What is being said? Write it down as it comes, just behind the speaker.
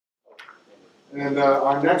And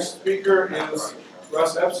our next speaker is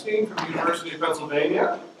Russ Epstein from the University of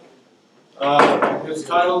Pennsylvania. His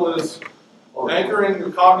title is Anchoring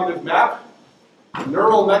the Cognitive Map,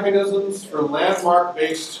 Neural Mechanisms for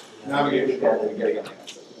Landmark-Based Navigation.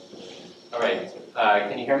 All right,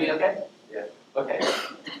 can you hear me okay? Yeah. Okay.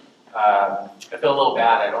 I feel a little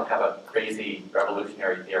bad. I don't have a crazy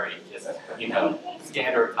revolutionary theory, just,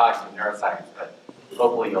 standard cognitive neuroscience, but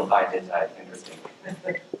hopefully you'll find it interesting.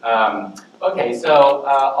 Okay, so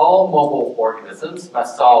all mobile organisms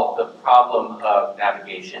must solve the problem of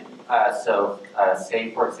navigation.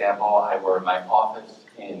 Say, for example, I were in my office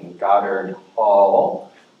in Goddard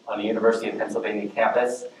Hall on the University of Pennsylvania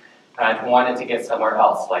campus, and I wanted to get somewhere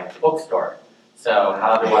else, like the bookstore. So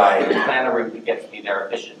how do I plan a route that gets me there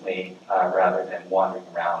efficiently rather than wandering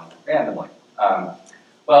around randomly?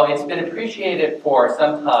 Well, it's been appreciated for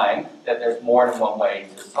some time that there's more than one way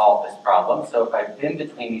to solve this problem. So if I've been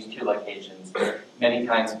between these two locations many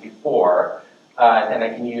times before, then I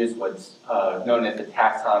can use what's known as a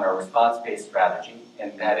taxon or response-based strategy.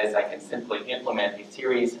 And that is I can simply implement a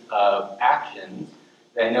series of actions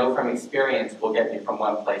that I know from experience will get me from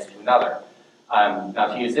one place to another. Now,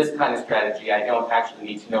 to use this kind of strategy, I don't actually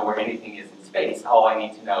need to know where anything is in space. All I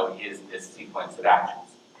need to know is this sequence of actions.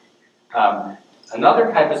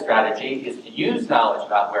 Another type of strategy is to use knowledge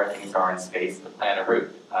about where things are in space to plan a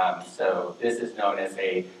route. So this is known as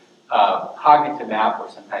a cognitive map, or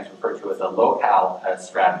sometimes referred to as a locale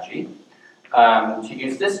strategy. To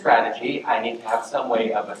use this strategy, I need to have some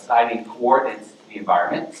way of assigning coordinates to the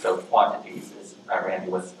environment, so quantities, as Randy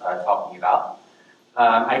was talking about.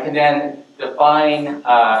 I can then define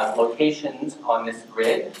locations on this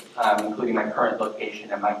grid, including my current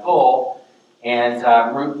location and my goal, and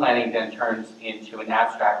route planning then turns into an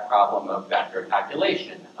abstract problem of vector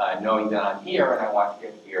calculation. Knowing that I'm here and I want to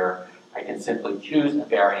get here, I can simply choose a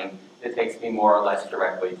bearing that takes me more or less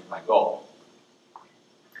directly to my goal.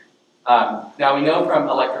 Now we know from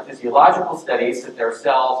electrophysiological studies that there are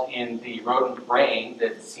cells in the rodent brain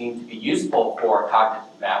that seem to be useful for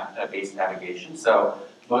cognitive map-based navigation. So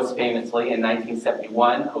most famously in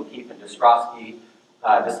 1971, O'Keefe and Ostrowski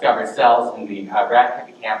discovered cells in the rat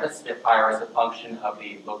hippocampus that fire as a function of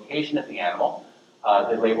the location of the animal.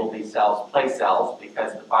 They labeled these cells place cells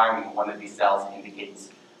because the firing of one of these cells indicates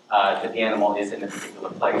that the animal is in a particular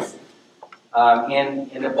place.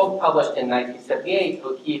 In a book published in 1978,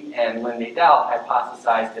 O'Keefe and Lynn Nadel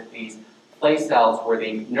hypothesized that these place cells were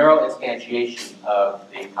the neuroinstantiation of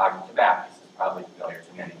the cognitive map. This is probably familiar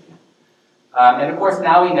to many of you. And of course,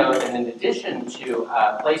 now we know that in addition to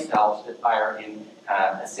place cells that fire in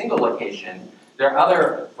a single location, there are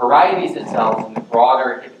other varieties of cells in the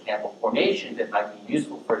broader hippocampal formation that might be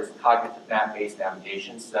useful for this cognitive map-based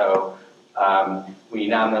navigation. So we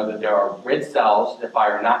now know that there are grid cells that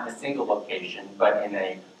fire not in a single location, but in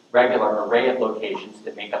a regular array of locations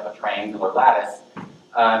that make up a triangular lattice,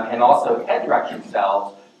 and also head direction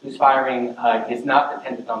cells whose firing is not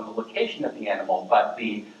dependent on the location of the animal, but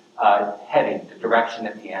the heading, the direction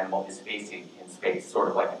that the animal is facing in space, sort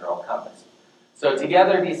of like a neural compass. So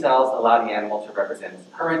together, these cells allow the animal to represent its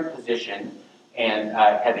current position and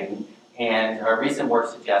heading, and recent work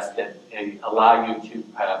suggests that they allow you to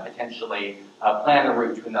potentially plan a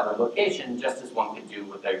route to another location, just as one could do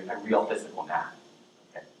with a real physical map.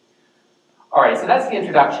 Okay. All right, so that's the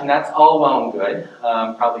introduction. That's all well and good,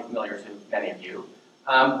 probably familiar to many of you.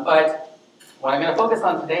 But what I'm going to focus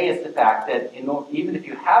on today is the fact that even if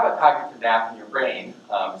you have a cognitive map in your brain,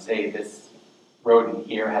 say this rodent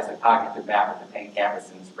here has a cognitive map of the encompasses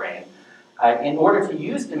in its brain, in order to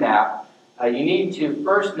use the map, you need to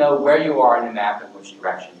first know where you are in the map and which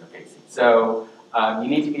direction you're facing. So you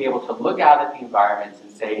need to be able to look out at the environment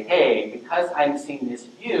and say, hey, because I'm seeing this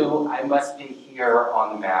view, I must be here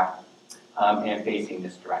on the map and facing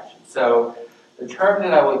this direction. So the term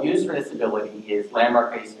that I will use for this ability is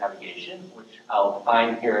landmark-based navigation, which I'll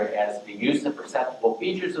define here as the use of perceptible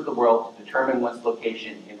features of the world to determine one's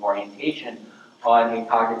location and orientation on a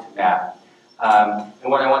cognitive map.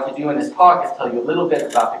 And what I want to do in this talk is tell you a little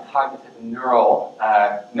bit about the cognitive and neural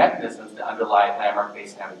mechanisms that underlie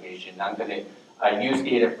landmark-based navigation. I'm going to use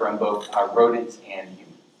data from both rodents and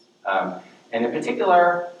humans. And in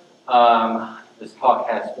particular, this talk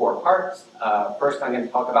has 4 parts. First, I'm going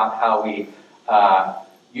to talk about how we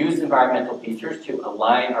use environmental features to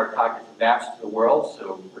align our cognitive maps to the world,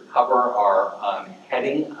 so recover our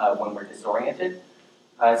heading when we're disoriented.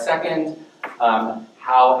 Second,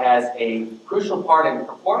 how as a crucial part in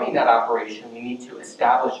performing that operation, we need to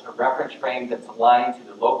establish a reference frame that's aligned to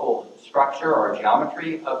the local structure or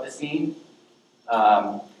geometry of the scene.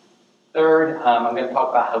 Third, I'm going to talk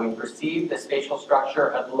about how we perceive the spatial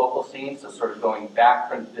structure of the local scene, so sort of going back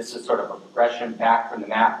from, this is sort of a progression back from the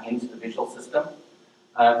map into the visual system.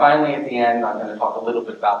 Finally, at the end, I'm going to talk a little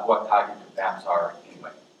bit about what cognitive maps are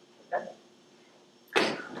anyway.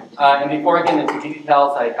 Okay? And before I get into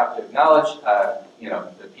details, I have to acknowledge,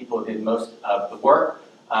 the people who did most of the work.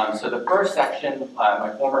 So the first section,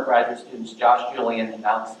 my former graduate students, Josh Julian and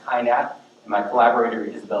Alex Kynat, and my collaborator,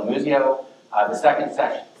 Isabel Muzio. The second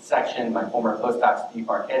section, my former postdoc, Steve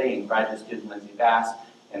Marchetti, and graduate student, Lindsay Bass.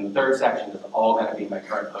 And the third section is all going to be my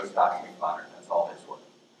current postdoc, Mick Bonner. That's all his work.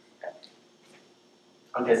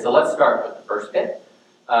 Okay, so let's start with the first bit.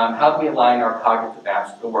 How do we align our cognitive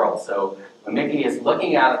maps to the world? So when Mickey is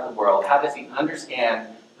looking out at the world, how does he understand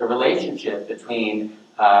the relationship between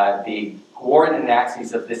the coordinate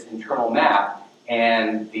axes of this internal map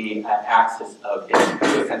and the axis of his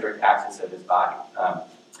geocentric axis of his body?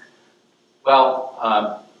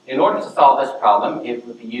 In order to solve this problem, it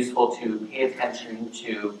would be useful to pay attention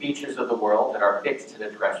to features of the world that are fixed to the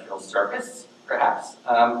terrestrial surface, perhaps,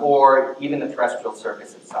 or even the terrestrial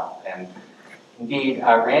surface itself. And indeed,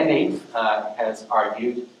 Randy has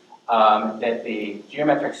argued that the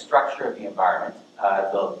geometric structure of the environment,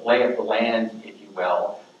 the lay of the land, if you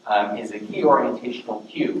will, is a key orientational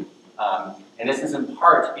cue. And this is in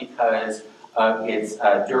part because of its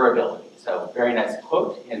durability. So, very nice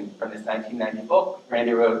quote from this 1990 book.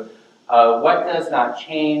 Randy wrote, "What does not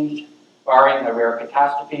change, barring a rare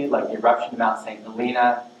catastrophe like the eruption of Mount St.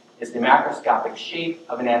 Helena, is the macroscopic shape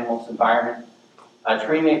of an animal's environment. A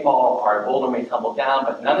tree may fall or a boulder may tumble down,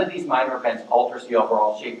 but none of these minor events alters the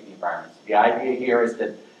overall shape of the environment." So the idea here is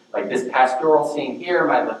that, like this pastoral scene here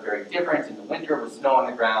might look very different in the winter with snow on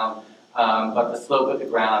the ground, but the slope of the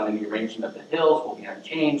ground and the arrangement of the hills will be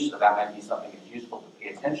unchanged, so that might be something that's useful to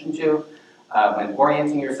pay attention to when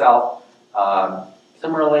orienting yourself.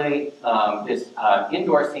 Similarly, this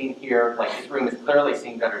indoor scene here, like this room is clearly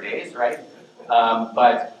seeing better days, right?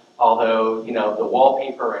 But although, the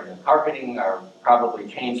wallpaper and the carpeting are probably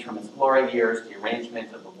changed from its glory years, the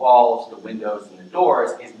arrangement of the walls, the windows, and the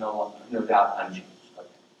doors is no doubt unchanged. Okay.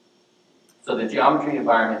 So the geometry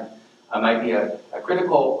environment might be a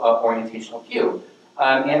critical orientational cue.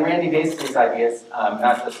 And Randy based his ideas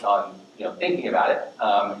not just on thinking about it,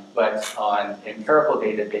 but on empirical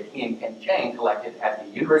data that he and Ken Chang collected at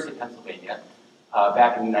the University of Pennsylvania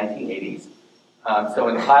back in the 1980s. So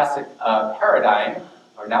in the classic paradigm,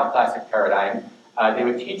 or now classic paradigm, they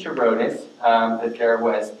would teach a rodent that there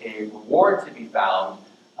was a reward to be found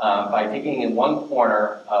by digging in one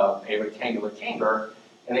corner of a rectangular chamber,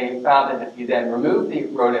 and they found that if you then removed the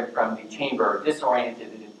rodent from the chamber,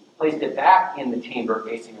 disoriented it, and placed it back in the chamber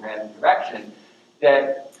facing a random direction,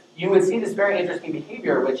 that you would see this very interesting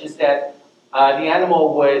behavior, which is that the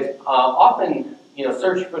animal would often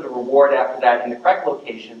search for the reward after that in the correct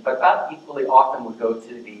location, but about equally often would go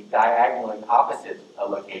to the diagonally opposite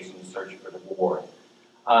location to search for the reward.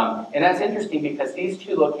 And that's interesting because these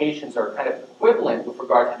two locations are kind of equivalent with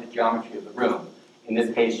regard to the geometry of the room. In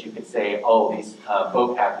this case, you could say, oh, these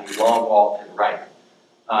both have the long wall to the right.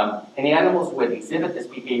 And the animals would exhibit this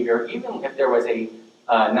behavior even if there was a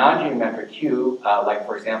non-geometric cue, like,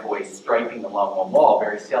 for example, a striping along one wall,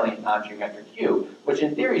 very salient non-geometric cue, which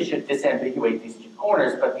in theory should disambiguate these two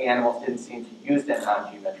corners, but the animals didn't seem to use that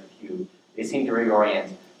non-geometric cue. They seemed to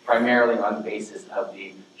reorient primarily on the basis of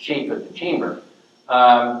the shape of the chamber.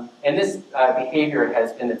 And this behavior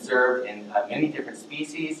has been observed in many different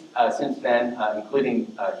species since then,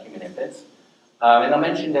 including human infants. And I'll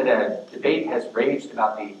mention that a debate has raged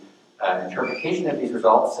about the interpretation of these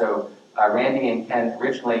results. So Randy and Ken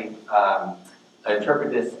originally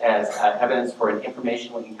interpreted this as evidence for an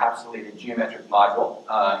informationally encapsulated geometric module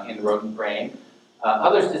in the rodent brain.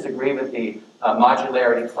 Others disagree with the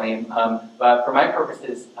modularity claim, but for my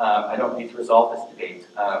purposes, I don't need to resolve this debate.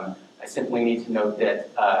 I simply need to note that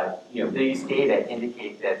these data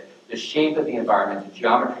indicate that the shape of the environment, the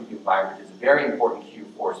geometry of the environment, is a very important cue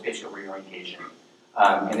for spatial reorientation.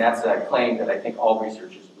 And that's a claim that I think all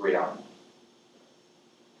researchers agree on.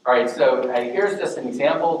 All right, so here's just an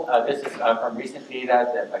example. This is from recent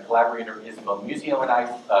data that my collaborator Isabel Muzio and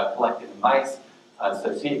I collected in mice.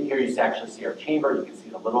 So here you actually see our chamber. You can see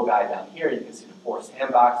the little guy down here. You can see the 4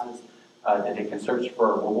 sandboxes that they can search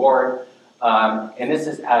for a reward. And this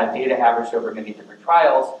is data averaged over many different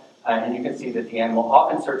trials. And you can see that the animal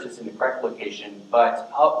often searches in the correct location, but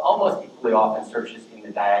almost equally often searches in the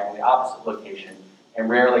diagonally opposite location and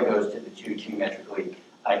rarely goes to the two geometrically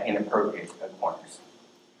inappropriate corners.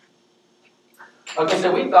 Okay,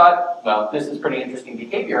 so we thought, well, this is pretty interesting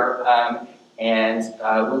behavior, and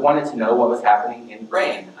we wanted to know what was happening in the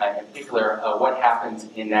brain, in particular, what happens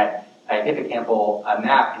in that hippocampal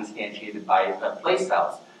map instantiated by place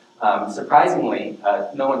cells. Surprisingly,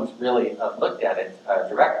 no one's really looked at it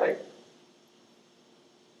directly.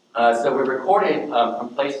 So we recorded from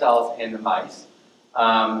place cells in the mice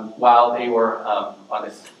while they were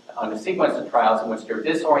on a sequence of trials in which they were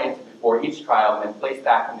disoriented before each trial and then placed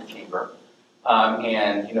back in the chamber.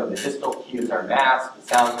 And the distal cues are masked, the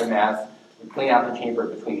sounds are masked. We clean out the chamber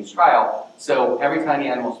between each trial. So every time the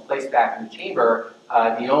animal is placed back in the chamber,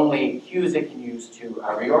 the only cues it can use to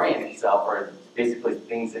reorient itself are basically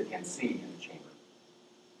things it can see in the chamber.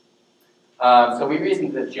 So we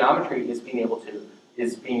reasoned that geometry is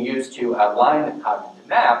being used to align the cognitive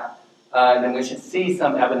map, then we should see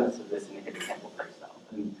some evidence of this in the hippocampal place cell.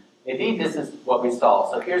 And indeed, this is what we saw.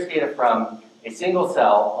 So here's data from a single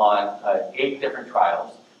cell on 8 different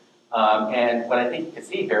trials. And what I think you can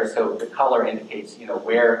see here, so the color indicates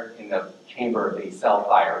where in the chamber the cell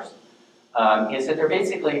fires, is that there are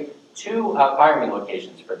basically 2 firing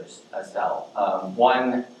locations for this cell.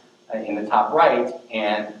 One in the top right,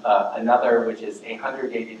 and another which is a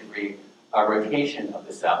 180-degree rotation of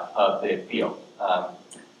the cell, of the field.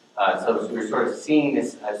 So we're sort of seeing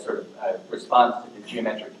this as sort of response to the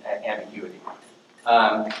geometric ambiguity.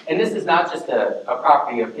 And this is not just a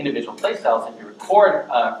property of individual place cells. If you record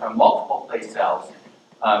from multiple place cells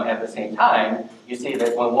at the same time, you see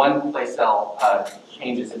that when one place cell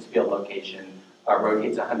changes its field location,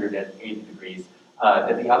 rotates 180 degrees,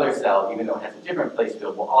 that the other cell, even though it has a different place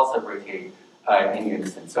field, will also rotate in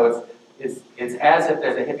unison. So it's as if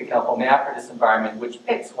there's a hippocampal map for this environment, which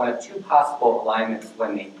picks one of 2 possible alignments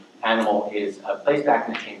when the animal is placed back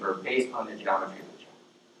in the chamber based on the geometry of the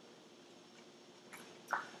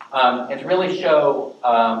chamber. And to really show,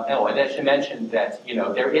 and I should mention that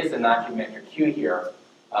there is a non-geometric cue here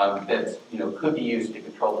that could be used to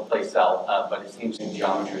control the place cell, but it seems in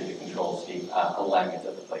geometry that controls the alignment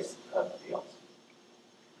of the place of the fields.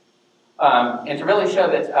 And to really show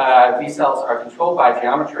that these cells are controlled by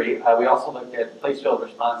geometry, we also looked at place field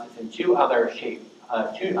responses in 2 other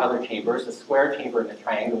chambers, the square chamber and the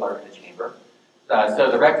triangular chamber. So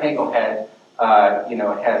the rectangle had,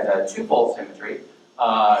 had 2-fold symmetry.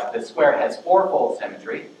 The square has 4-fold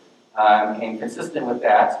symmetry. And consistent with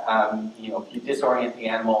that, if you disorient the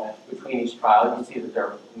animal between each trial, you see that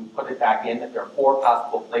when you put it back in, that there are 4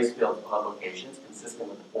 possible place field locations consistent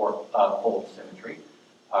with the 4-fold symmetry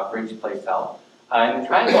for each place cell. And the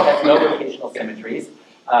triangle has no rotational symmetries,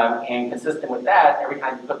 and consistent with that, every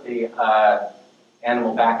time you put the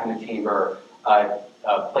animal back in the chamber,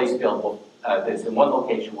 place field that's in one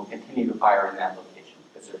location will continue to fire in that location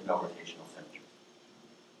because there's no rotational symmetry.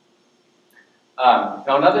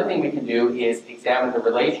 Now another thing we can do is examine the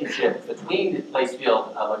relationship between the place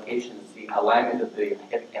field locations, the alignment of the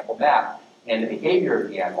hippocampal map, and the behavior of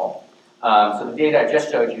the animal. So the data I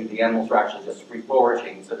just showed you, the animals were actually just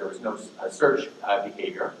free-foraging, so there was no search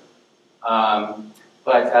behavior.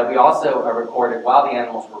 But we also recorded while the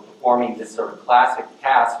animals were performing this sort of classic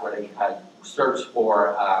task where they searched for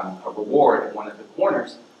a reward in one of the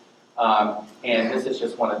corners. And this is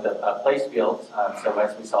just one of the place fields. So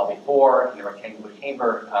as we saw before, in the rectangular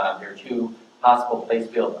chamber, there are 2 possible place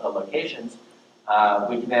field locations.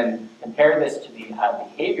 We can then compare this to the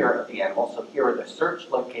behavior of the animal. So here are the search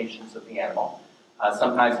locations of the animal.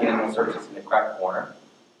 Sometimes the animal searches in the correct corner.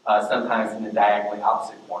 Sometimes in the diagonally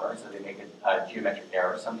opposite corner, so they make a geometric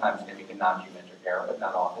error. Sometimes they make a non-geometric error, but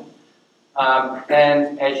not often.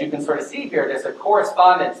 And as you can sort of see here, there's a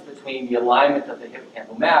correspondence between the alignment of the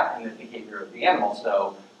hippocampal map and the behavior of the animal.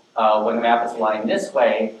 So when the map is aligned this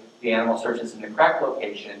way, the animal searches in the correct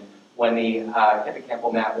location. When the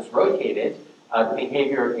hippocampal map is rotated, the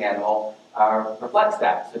behavior of the animal reflects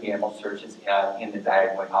that. So the animal searches in the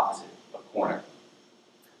diagonally opposite corner.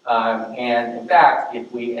 And in fact,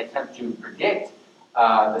 if we attempt to predict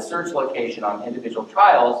the search location on individual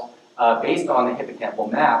trials based on the hippocampal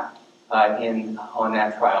map on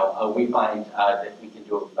that trial, we find that we can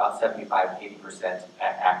do about 75 to 80%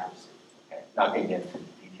 accuracy. Okay, not going to get into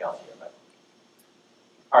the details here, but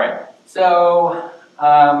all right. So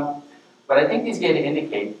what I think these data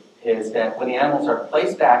indicate is that when the animals are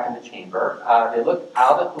placed back in the chamber, they look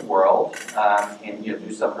out at the world and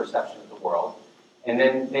do some perception of the world. And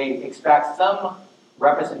then they extract some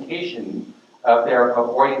representation of their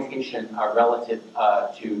orientation relative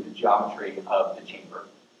to the geometry of the chamber.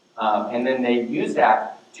 And then they use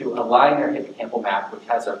that to align their hippocampal map, which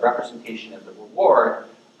has a representation of the reward,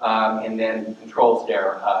 and then controls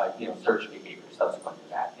their search behavior subsequent to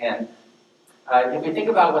that. And if we think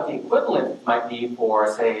about what the equivalent might be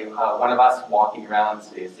for, say, one of us walking around,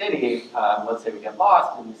 say, a city, let's say we get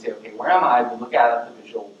lost and we say, okay, where am I? We look at the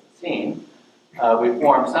visual scene. we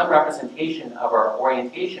form some representation of our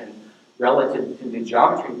orientation relative to the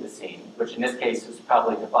geometry of the scene, which in this case is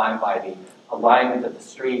probably defined by the alignment of the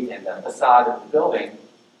street and the facade of the building.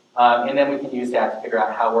 And then we can use that to figure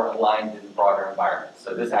out how we're aligned in the broader environment.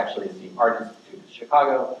 So this actually is the Art Institute of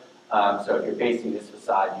Chicago. So if you're facing this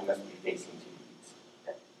facade, you must be facing to these.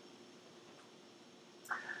 Okay.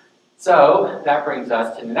 So that brings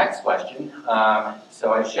us to the next question.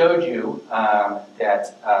 So I showed you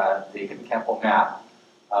that the hippocampal map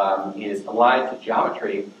is aligned to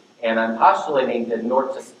geometry, and I'm postulating that in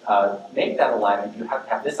order to make that alignment, you have to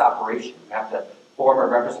have this operation. You have to form a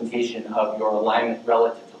representation of your alignment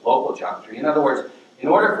relative to local geometry. In other words, in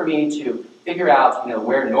order for me to figure out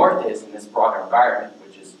where north is in this broader environment,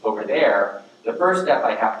 which is over there, the first step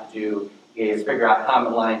I have to do is figure out how I'm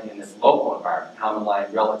aligned in this local environment, how I'm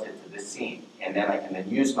aligned relative to this scene. And then I can then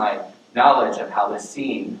use my knowledge of how this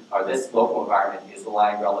scene or this local environment is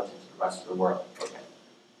aligned relative to the rest of the world. Okay.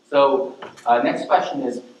 So next question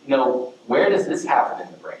is, where does this happen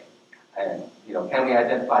in the brain? And can we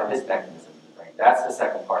identify this mechanism in the brain? That's the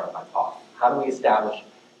second part of my talk. How do we establish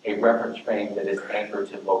a reference frame that is anchored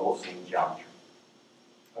to local scene geometry?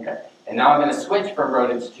 Okay, and now I'm going to switch from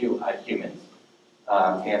rodents to humans to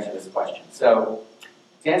answer this question. So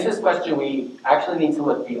to answer this question, we actually need to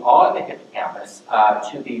look beyond the hippocampus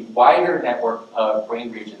to the wider network of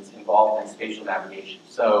brain regions involved in spatial navigation.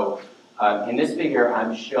 So in this figure,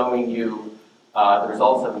 I'm showing you the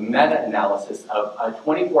results of a meta-analysis of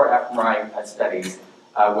 24 fMRI studies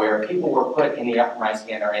where people were put in the fMRI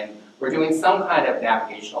scanner and were doing some kind of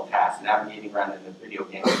navigational task, navigating around in a video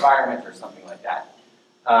game environment or something like that.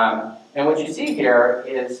 And what you see here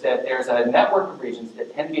is that there's a network of regions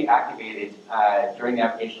that tend to be activated during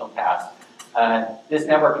navigational tasks. This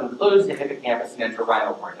network includes the hippocampus and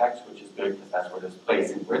entorhinal cortex, which is good because that's where those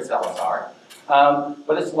place in grid cells are.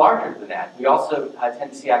 But it's larger than that. We also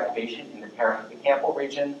tend to see activation in the parahippocampal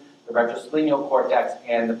region, the retrosplenial cortex,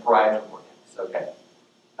 and the parietal cortex. Okay.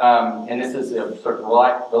 And this is a sort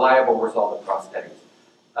of reliable result across studies.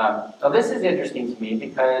 Now this is interesting to me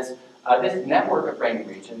because this network of brain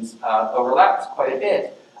regions overlaps quite a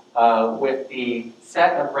bit with the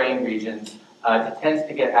set of brain regions that tends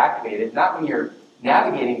to get activated, not when you're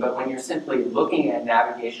navigating, but when you're simply looking at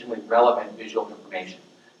navigationally relevant visual information.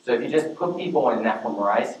 So if you just put people in an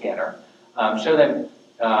fMRI scanner, show them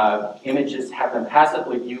images, have them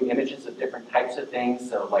passively view images of different types of things.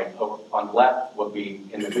 So like over on the left, what we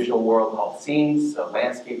in the visual world call scenes, so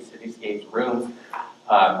landscapes, cityscapes, rooms,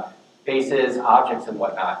 faces, objects, and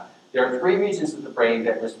whatnot. There are three regions of the brain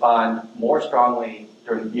that respond more strongly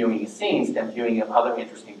during viewing scenes than viewing of other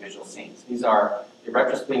interesting visual scenes. These are the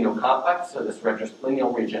retrosplenial complex, so this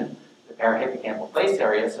retrosplenial region, the parahippocampal place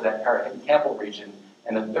area, so that parahippocampal region,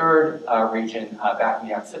 and the third region back in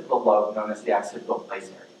the occipital lobe, known as the occipital place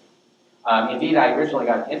area. Indeed, I originally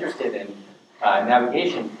got interested in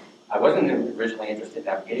navigation. I wasn't originally interested in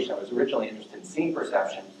navigation. I was originally interested in scene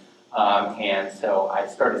perception. And so I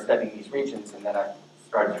started studying these regions, and then I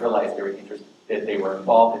started to realize they were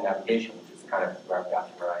involved in navigation, which is kind of where I've got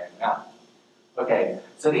to where I am now. Okay,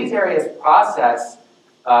 so these areas process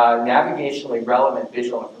navigationally relevant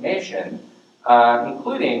visual information,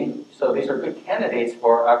 including, so these are good candidates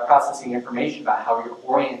for processing information about how you're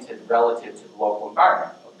oriented relative to the local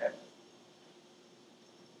environment. Okay.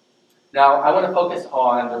 Now, I want to focus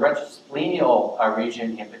on the retrosplenial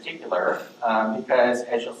region in particular, because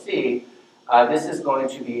as you'll see, this is going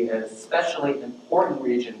to be an especially important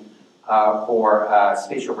region for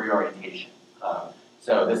spatial reorientation.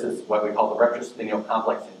 So this is what we call the retrosplenial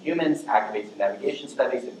complex in humans, activates in navigation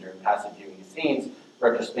studies and during passive viewing of scenes,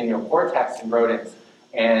 retrosplenial cortex in rodents.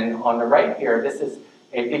 And on the right here, this is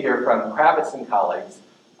a figure from Kravitz and colleagues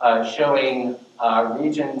showing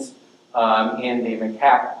regions in the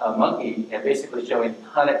macaque monkey, and basically showing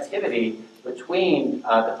connectivity between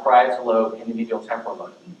the parietal lobe and the medial temporal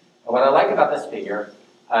lobe. And what I like about this figure,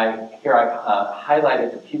 here I've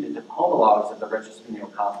highlighted the putative homologs of the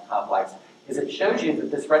retrosplenial complex, is it shows you that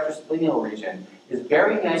this retrosplenial region is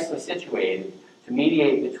very nicely situated to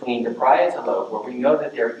mediate between the parietal lobe, where we know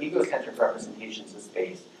that there are egocentric representations of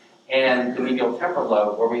space, and the medial temporal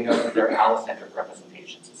lobe, where we know that there are allocentric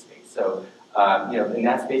representations of space. So, and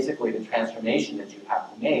that's basically the transformation that you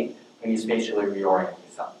have to make when you spatially reorient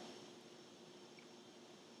yourself.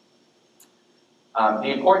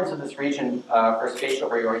 The importance of this region for spatial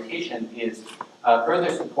reorientation is further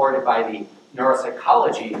supported by the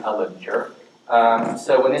neuropsychology literature.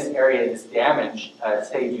 So when this area is damaged,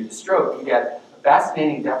 say due to stroke, you get a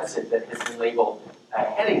fascinating deficit that has been labeled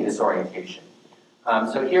heading disorientation.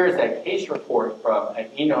 So here is a case report from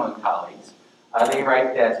Eno and colleagues. They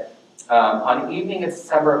write that On the evening of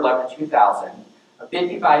December 11, 2000, a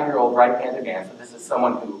 55-year-old right-handed man, so this is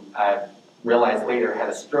someone who realized later had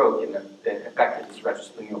a stroke that affected his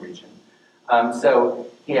retrosplenial region. So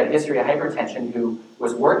he had a history of hypertension, who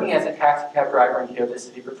was working as a taxi cab driver in Kyoto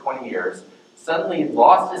City for 20 years, suddenly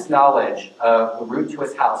lost his knowledge of the route to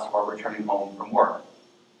his house while returning home from work.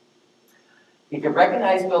 He could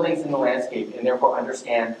recognize buildings in the landscape and therefore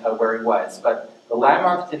understand where he was, but the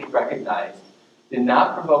landmarks that he recognized did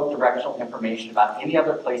not provoke directional information about any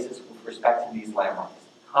other places with respect to these landmarks.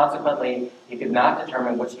 Consequently, he could not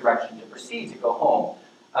determine which direction to proceed to go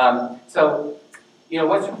home. So,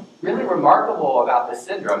 what's really remarkable about this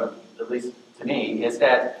syndrome, at least to me, is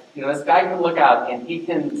that this guy can look out and he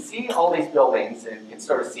can see all these buildings and can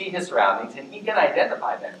sort of see his surroundings, and he can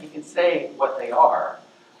identify them. He can say what they are,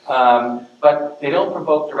 but they don't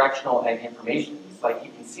provoke directional information. It's like he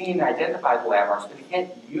can see and identify the landmarks, but he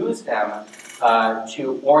can't use them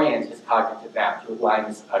to orient his cognitive map, to align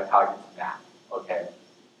his cognitive map. Okay.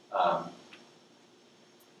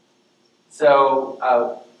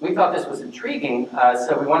 So we thought this was intriguing,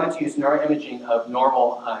 so we wanted to use neuroimaging of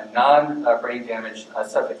normal, non-brain damaged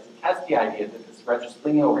subjects to test the idea that this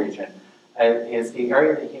retrosplenial region is the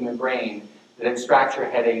area of the human brain that extracts your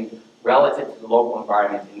heading relative to the local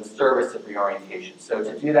environment in the service of reorientation. So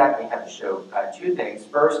to do that, we had to show two things.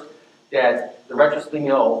 First, that the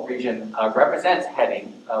retrosplenial region represents heading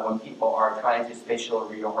when people are trying to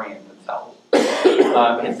spatially reorient themselves.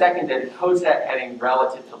 And second, that it codes that heading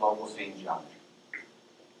relative to local scene geometry.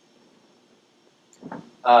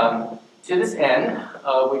 To this end,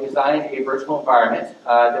 we designed a virtual environment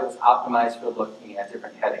that was optimized for looking at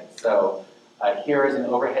different headings. So here is an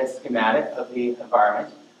overhead schematic of the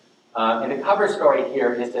environment. And the cover story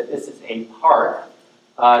here is that this is a park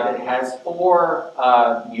that has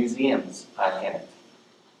 4 museums in it.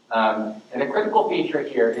 And the critical feature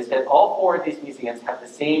here is that all 4 of these museums have the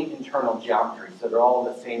same internal geometry, so they're all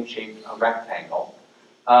the same shape of rectangle.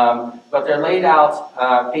 But they're laid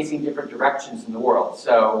out facing different directions in the world.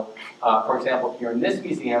 So, for example, if you're in this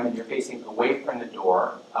museum and you're facing away from the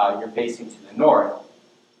door, you're facing to the north.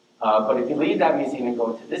 But if you leave that museum and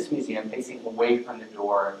go into this museum, facing away from the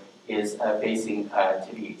door is facing to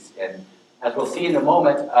the east. And as we'll see in a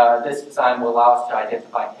moment, this design will allow us to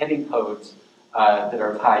identify heading codes that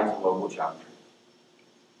are tied to local geometry.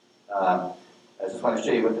 I just want to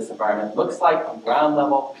show you what this environment looks like from ground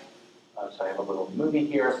level. So I have a little movie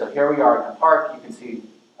here. So here we are in the park. You can see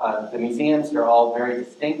the museums. They're all very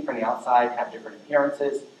distinct from the outside, have different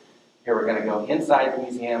appearances. Here we're going to go inside the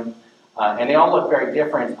museum. And they all look very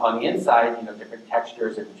different on the inside, different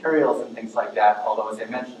textures and materials and things like that. Although, as I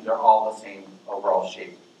mentioned, they're all the same overall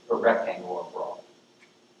shape, or rectangle overall.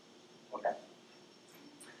 Okay.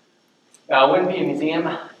 Now, it wouldn't be a museum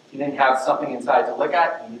if you didn't have something inside to look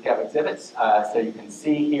at. You have exhibits. So you can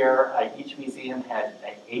see here, each museum had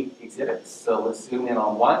 8 exhibits. So let's zoom in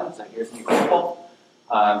on one. So here's an example.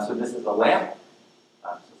 So this is a lamp.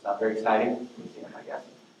 So it's not very exciting museum, I guess.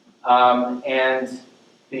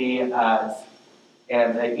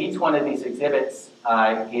 And each one of these exhibits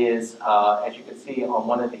is, as you can see, on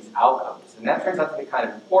one of these alcoves. And that turns out to be kind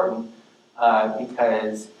of important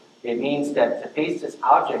because it means that to face this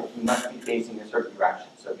object, you must be facing a certain direction.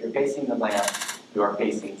 So if you're facing the lamp, you are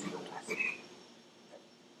facing to the west.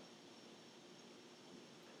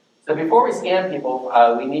 So before we scan people,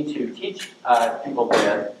 we need to teach people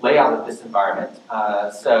the layout of this environment.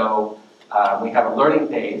 We have a learning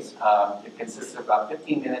phase. It consists of about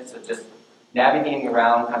 15 minutes of just navigating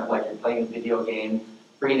around, kind of like you're playing a video game,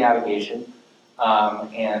 free navigation.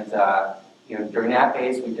 During that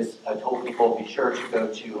phase, we just told people be sure to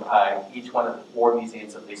go to each one of the 4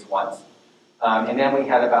 museums at least once. And then we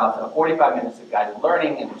had about 45 minutes of guided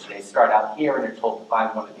learning in which they start out here and they're told to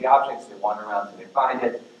find one of the objects. They wander around until they find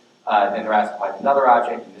it. Then they're asked to find another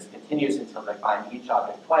object, and this continues until they find each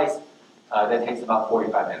object twice. That takes about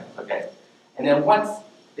 45 minutes. Okay. And then once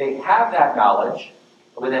they have that knowledge,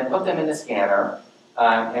 we then put them in the scanner,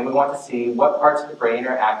 and we want to see what parts of the brain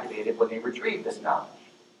are activated when they retrieve this knowledge.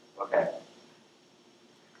 Okay.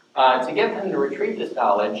 To get them to retrieve this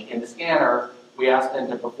knowledge in the scanner, we ask them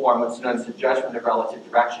to perform what's known as the judgment of relative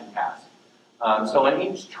direction task. So in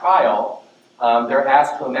each trial, they're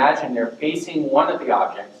asked to imagine they're facing one of the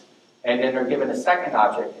objects, and then they're given a second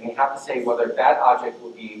object, and they have to say whether that object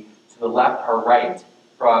will be to the left or right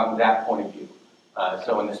from that point of view.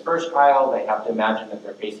 So in this first trial, they have to imagine that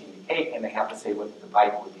they're facing the cake, and they have to say whether the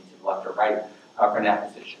bite would be to the left or right from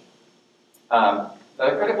that position.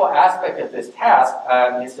 The critical aspect of this task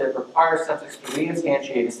is that it requires subjects to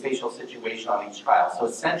reinstantiate a spatial situation on each trial. So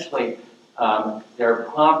essentially, they're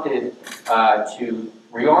prompted to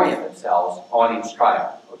reorient themselves on each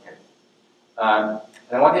trial. Okay.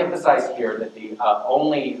 And I want to emphasize here that the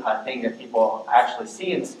only thing that people actually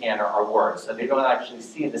see in the scanner are words. So they don't actually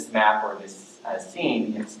see this map or this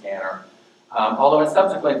scene in the scanner. Although in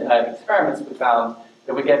subsequent experiments we found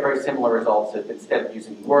that we get very similar results if instead of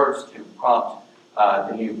using words to prompt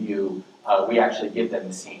the new view, we actually give them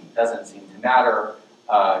the scene. It doesn't seem to matter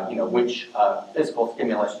which physical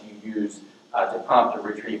stimulus you use to prompt a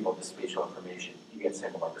retrieval of the spatial information. You get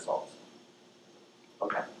similar results.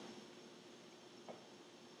 Okay.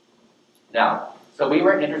 Now, so we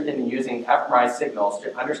were interested in using fMRI signals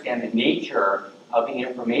to understand the nature of the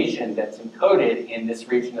information that's encoded in this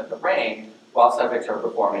region of the brain while subjects are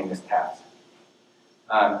performing this task.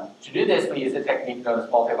 To do this, we use a technique known as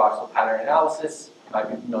multivoxel pattern analysis. You might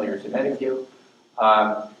be familiar to many of you.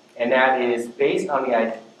 And that is based on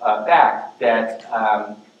the fact that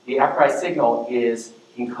the fMRI signal is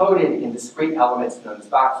encoded in discrete elements known as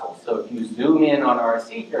voxels. So if you zoom in on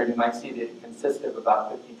RSC here, you might see that it consists of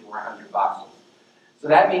about 50 to 100 voxels. So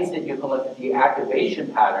that means that you can look at the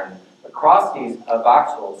activation pattern across these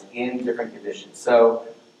voxels in different conditions. So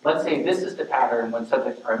let's say this is the pattern when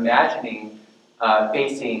subjects are imagining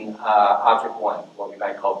facing object 1, what we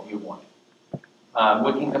might call view 1.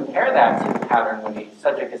 We can compare that to the pattern when the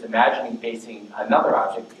subject is imagining facing another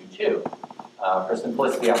object, view 2. For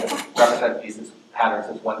simplicity, I'll just represent these as patterns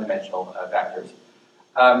as one-dimensional vectors.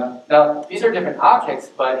 Now, these are different objects,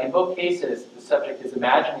 but in both cases, the subject is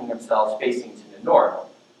imagining themselves facing to the north.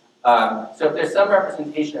 So if there's some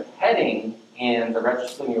representation of heading in the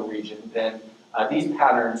retrosplenial region, then these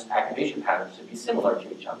patterns, activation patterns, should be similar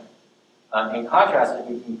to each other. In contrast, if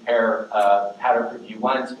we compare the pattern for view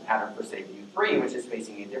 1 to the pattern for, say, view 3, which is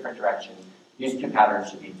facing a different direction, these two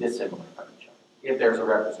patterns should be dissimilar from each other if there's a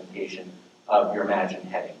representation of your imagined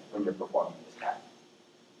heading when you're performing this task.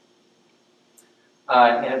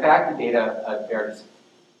 And in fact, the data bears.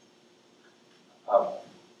 Oh,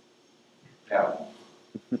 no.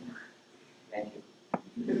 Thank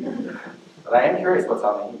you. But I am curious what's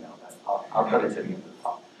on the email. I'll put it to the end of the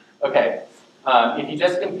talk. Okay. If you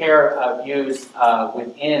just compare views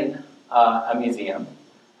within a museum,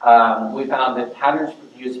 we found that patterns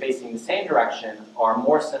for views facing the same direction are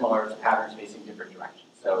more similar to patterns facing different directions.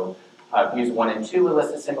 So views 1 and 2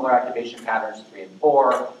 elicit similar activation patterns, 3 and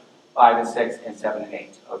 4, 5 and 6, and 7 and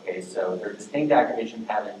 8. Okay, so they're distinct activation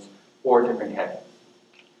patterns for different headings.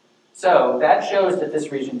 So that shows that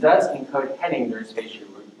this region does encode heading during spatial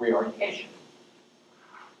reorientation.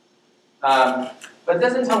 But it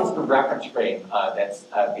doesn't tell us the reference frame that's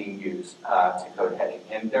being used to code heading.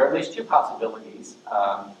 And there are at least two possibilities.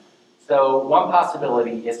 So one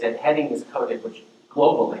possibility is that heading is coded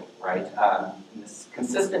globally, right, in this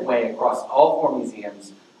consistent way across all 4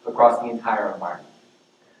 museums across the entire environment.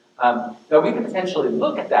 Now we can potentially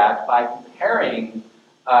look at that by comparing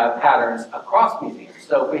patterns across museums.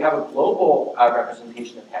 So if we have a global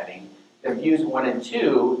representation of heading, then views 1 and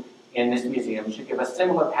 2 in this museum should give us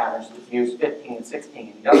similar patterns to views 15 and 16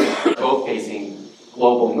 in the other, both facing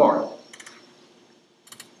global north.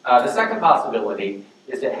 The second possibility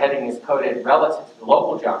is that heading is coded relative to the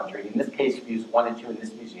local geometry. In this case, views 1 and 2 in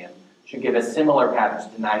this museum should give us similar patterns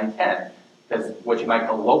to 9 and 10, because what you might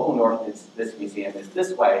call local north in this museum is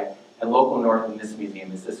this way, and local north in this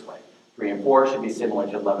museum is this way. 3 and 4 should be similar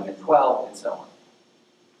to 11 and 12, and so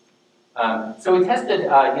on. So we tested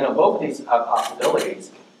both of these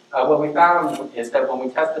possibilities. What we found is that when we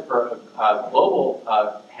tested for global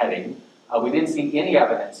heading, we didn't see any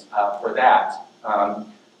evidence for that.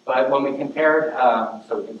 But when we compared,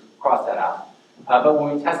 so we can cross that out. But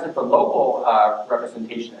when we tested for local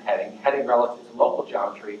representation of heading relative to local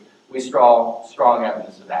geometry, we saw strong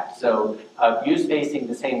evidence of that. So views facing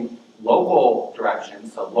the same local direction,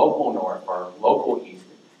 so local north or local east,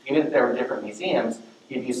 even if there were different museums,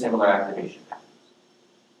 give you similar activation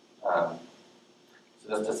patterns.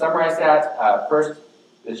 So just to summarize that, first,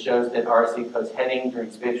 this shows that RSC codes heading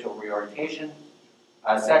during spatial reorientation.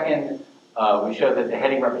 Second, we show that the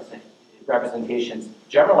heading representations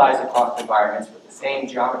generalize across environments with the same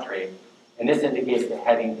geometry, and this indicates that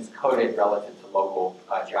heading is coded relative to local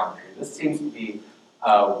geometry. This seems to be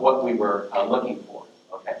what we were looking for.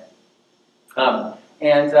 Okay.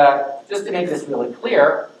 Just to make this really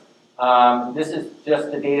clear, this is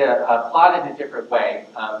just the data plotted a different way.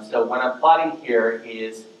 So what I'm plotting here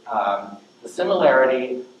is the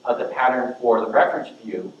similarity of the pattern for the reference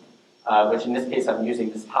view, which in this case I'm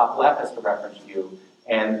using this top left as the reference view,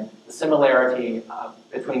 and the similarity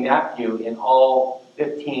between that view in all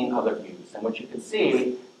 15 other views. And what you can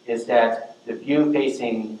see is that the view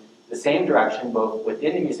facing the same direction, both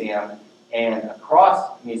within the museum and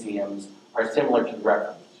across museums, are similar to the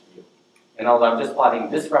reference view. And although I'm just plotting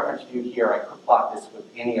this reference view here, I could plot this with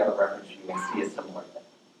any other reference view and see a similar thing.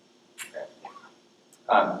 Okay.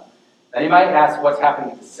 Now you might ask what's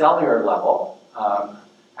happening at the cellular level.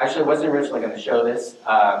 Actually, I wasn't originally going to show this,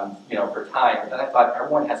 for time, but then I thought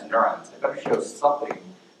everyone has neurons. I better show something,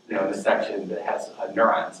 in this section that has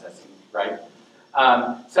neurons. That seems right.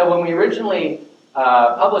 So when we originally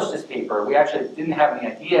published this paper, we actually didn't have any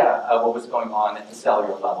idea of what was going on at the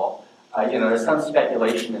cellular level. There's some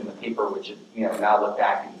speculation in the paper, which now look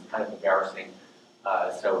back and it's kind of embarrassing.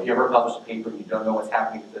 So if you ever publish a paper and you don't know what's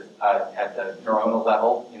happening at the neuronal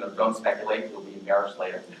level, don't speculate. You'll be embarrassed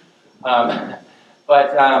later.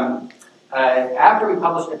 But after we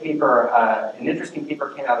published the paper, an interesting paper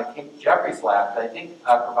came out of Kate Jeffrey's lab that I think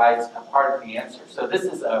provides a part of the answer. So this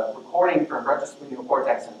is a recording from retrosplenial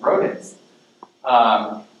cortex in rodents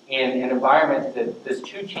in an environment, this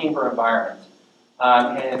two-chamber environment.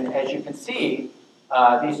 And as you can see,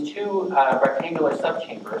 these two rectangular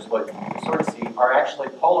subchambers, what you sort of see, are actually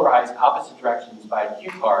polarized opposite directions by a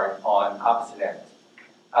cue card on opposite ends.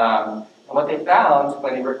 And what they found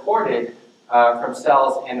when they recorded from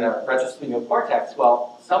cells in the retrosplenial cortex,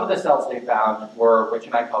 well, some of the cells they found were what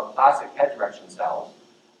you might call classic head direction cells.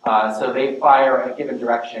 So they fire a given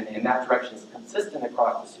direction, and that direction is consistent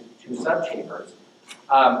across the two subchambers.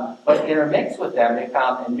 But intermixed with them, they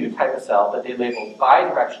found a new type of cell that they labeled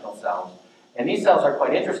bidirectional cells. And these cells are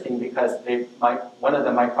quite interesting because one of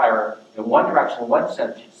them might fire in one direction in one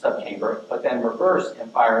subchamber, but then reverse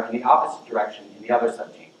and fire in the opposite direction in the other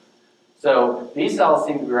subchamber. So these cells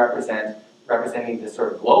seem to be representing this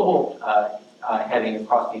sort of global heading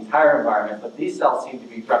across the entire environment, but these cells seem to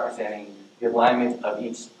be representing the alignment of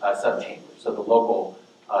each subchamber, so the local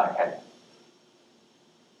heading.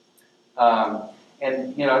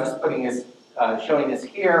 And I'm just putting this, showing this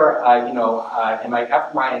here. In my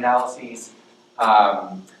fMRI analyses,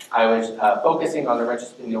 I was focusing on the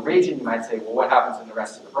retrosplenial region. You might say, well, what happens in the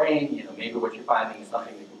rest of the brain? Maybe what you're finding is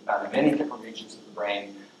something that can be found in many different regions of the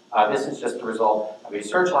brain. This is just a result of a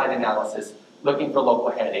searchlight analysis looking for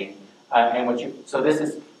local heading. So this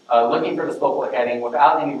is looking for this local heading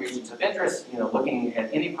without any regions of interest, looking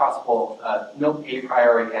at any possible no a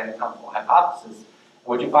priori anatomical hypothesis. And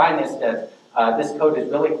what you find is that this code is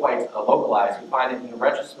really quite localized. We find it in the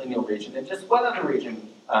retrosplenial region and just one other region,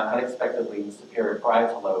 unexpectedly in the superior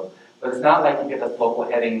parietal lobe. But it's not like you get this local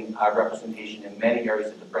heading representation in many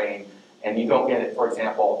areas of the brain, and you don't get it, for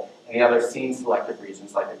example, in the other scene-selective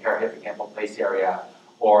regions like the parahippocampal place area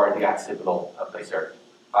or the occipital place area.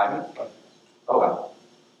 5 minutes? Oh, well.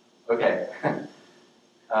 Okay.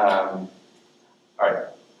 All right.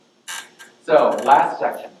 So, last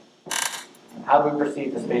section. How do we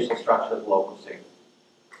perceive the spatial structure of the local scene?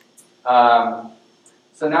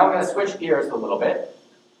 So now I'm going to switch gears a little bit.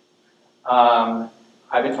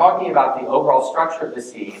 I've been talking about the overall structure of the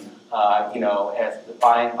scene, as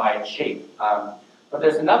defined by its shape. But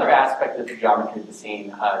there's another aspect of the geometry of the scene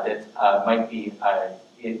that might be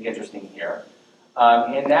interesting here.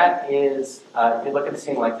 And that is, if you look at a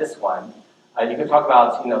scene like this one, you can talk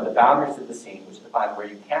about the boundaries of the scene, which define where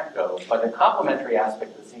you can't go. But the complementary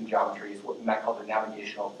aspect of the scene geometry is what we might call the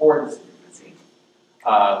navigational affordances of the scene,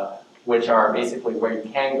 which are basically where you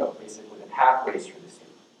can go, basically the pathways through the scene.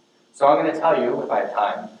 So I'm going to tell you, if I have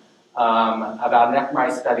time, about an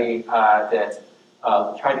fMRI study that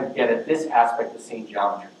tried to get at this aspect of scene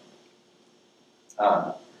geometry.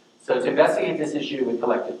 So to investigate this issue, we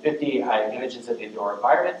collected 50 images of indoor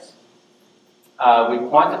environments. We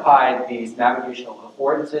quantified these navigational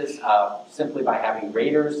affordances simply by having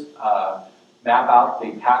raters map out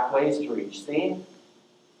the pathways through each scene.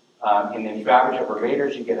 And then if you average over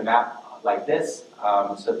raters, you get a map like this.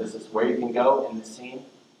 So this is where you can go in the scene.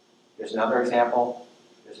 Here's another example.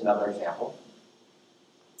 Here's another example.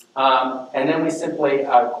 And then we simply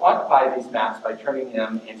quantify these maps by turning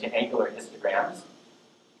them into angular histograms.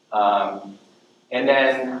 And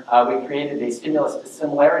then we created a stimulus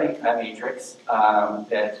dissimilarity matrix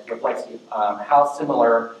that reflects how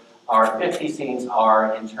similar our 50 scenes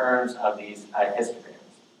are in terms of these histograms.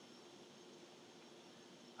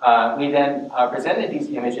 We then presented these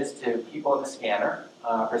images to people in the scanner,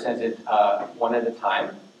 presented one at a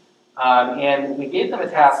time. And we gave them a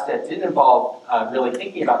task that didn't involve really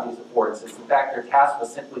thinking about these affordances. In fact, their task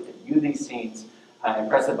was simply to view these scenes and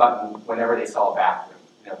press a button whenever they saw a bathroom.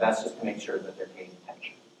 That's just to make sure that they're paying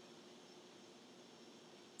attention.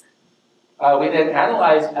 We then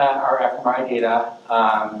analyzed our fMRI data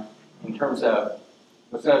in terms of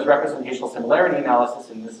what's known as representational similarity analysis,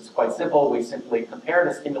 and this is quite simple. We simply compared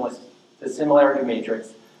the similarity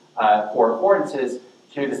matrix for affordances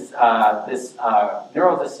to this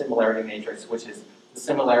neural dissimilarity matrix, which is the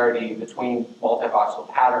similarity between multivoxel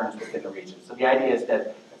patterns within the region. So the idea is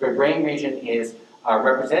that if a brain region is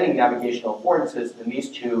representing navigational affordances, then these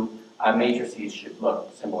two matrices should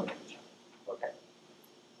look similar to each other. Okay.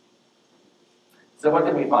 So what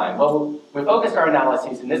did we find? Well, we focused our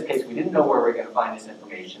analyses. In this case, we didn't know where we were going to find this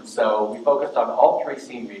information, so we focused on all three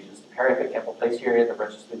scene regions: the parahippocampal place area, the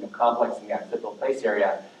retrosplenial complex, and the occipital place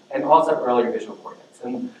area, and also earlier visual cortex.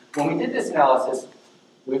 And when we did this analysis,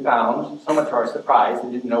 we found, somewhat to our surprise,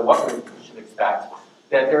 we didn't know what we should expect,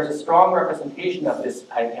 that there's a strong representation of this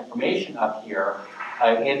information up here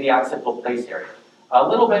in the occipital place area. A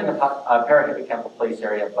little bit in the parahippocampal place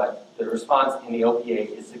area, but the response in the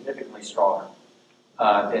OPA is significantly stronger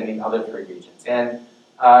than the other three regions. And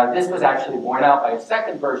this was actually borne out by a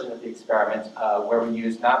second version of the experiment where we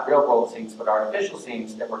used not real-world scenes, but artificial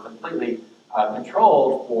scenes that were completely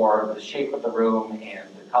controlled for the shape of the room and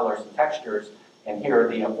the colors and textures. And here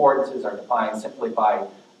the affordances are defined simply by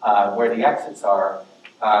where the exits are.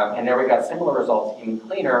 And there we got similar results, even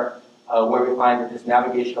cleaner, where we find that this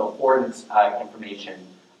navigational affordance information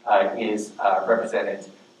is represented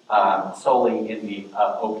solely in the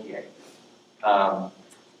OPA.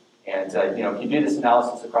 If you do this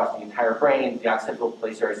analysis across the entire brain, the occipital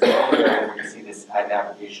place area is the only area where you see this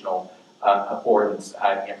navigational affordance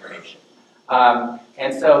information.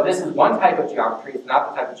 And so this is one type of geometry. It's not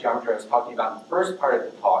the type of geometry I was talking about in the first part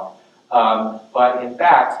of the talk. But in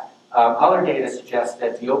fact, other data suggest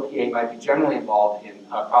that the OPA might be generally involved in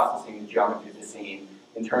processing the geometry of the scene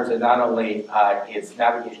in terms of not only its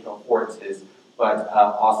navigational affordances, but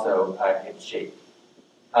also its shape.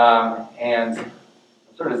 And I'm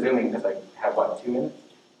sort of zooming because I have, what, 2 minutes?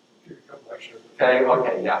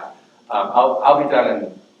 Okay, yeah. I'll be done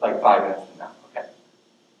in like 5 minutes from now.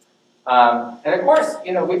 And of course,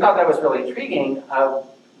 we thought that was really intriguing, but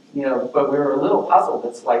we were a little puzzled.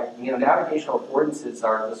 It's like, navigational affordances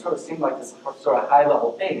sort of seem like this sort of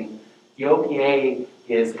high-level thing. The OPA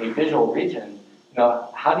is a visual region.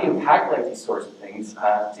 How do you calculate these sorts of things?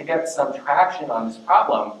 To get some traction on this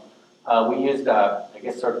problem, we used, I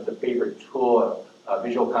guess, sort of the favorite tool of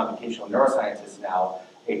visual computational neuroscientists now,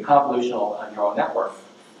 a convolutional neural network.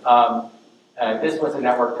 This was a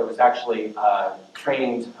network that was actually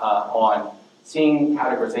trained on scene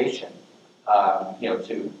categorization.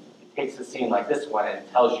 It takes a scene like this one and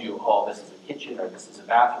it tells you, oh, this is a kitchen or this is a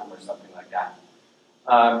bathroom or something like that.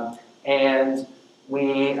 And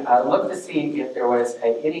we looked to see if there was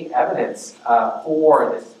any evidence for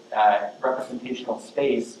this representational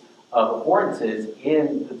space of affordances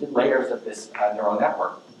in the layers of this neural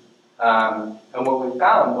network. And what we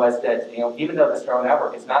found was that even though this neural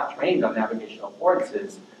network is not trained on navigational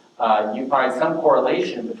affordances, you find some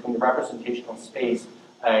correlation between the representational space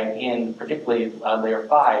in particularly layer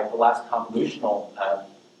 5, the last convolutional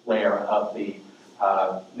layer of the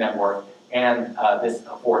network, and this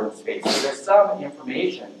affordance space. So there's some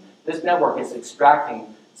information. This network is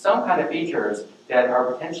extracting some kind of features that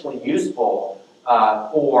are potentially useful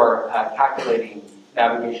for calculating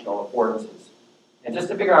navigational affordances. And just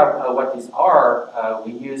to figure out what these are,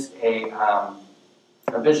 we used a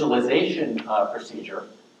visualization procedure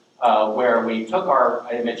where we took our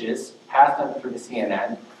images, passed them through the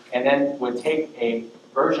CNN, and then would take a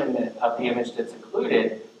version of the image that's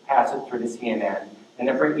included, pass it through the CNN, and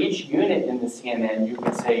then for each unit in the CNN, you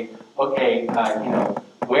can say, okay,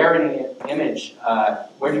 where in the image,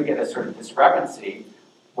 where do you get a sort of discrepancy?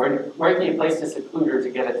 Where can you place this occluder to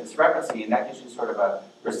get a discrepancy? And that gives you sort of a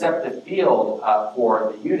receptive field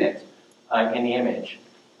for the unit in the image.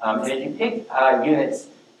 And if you pick units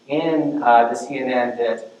in the CNN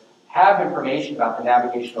that have information about the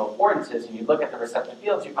navigational affordances, and you look at the receptive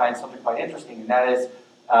fields, you find something quite interesting, and that is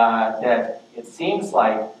that it seems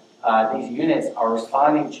like these units are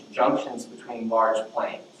responding to junctions between large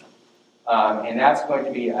planes. And that's going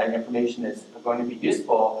to be information that's going to be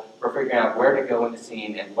useful for figuring out where to go in the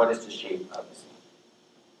scene and what is the shape of the scene.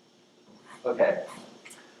 Okay.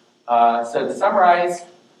 So to summarize,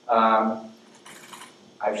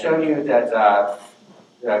 I've shown you that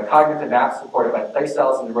the cognitive maps supported by place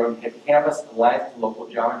cells in the rodent hippocampus align to local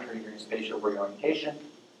geometry during spatial reorientation.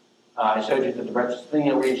 I showed you that the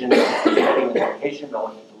retrosplenial region is heading in location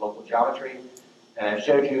relative to local geometry. And I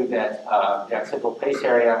showed you that the occipital place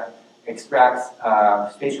area extracts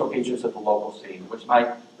spatial features of the local scene, which might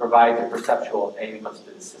provide the perceptual inputs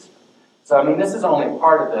to the system. So, I mean, this is only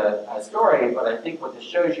part of the story, but I think what this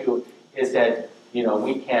shows you is that,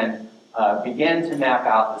 we can begin to map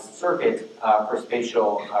out the circuit for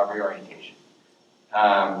spatial reorientation.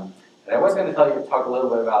 And I was going to talk a little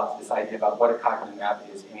bit about this idea about what a cognitive map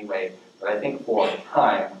is anyway, But I think for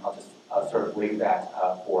time, I'll just sort of leave that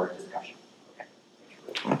for discussion.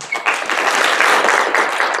 Okay.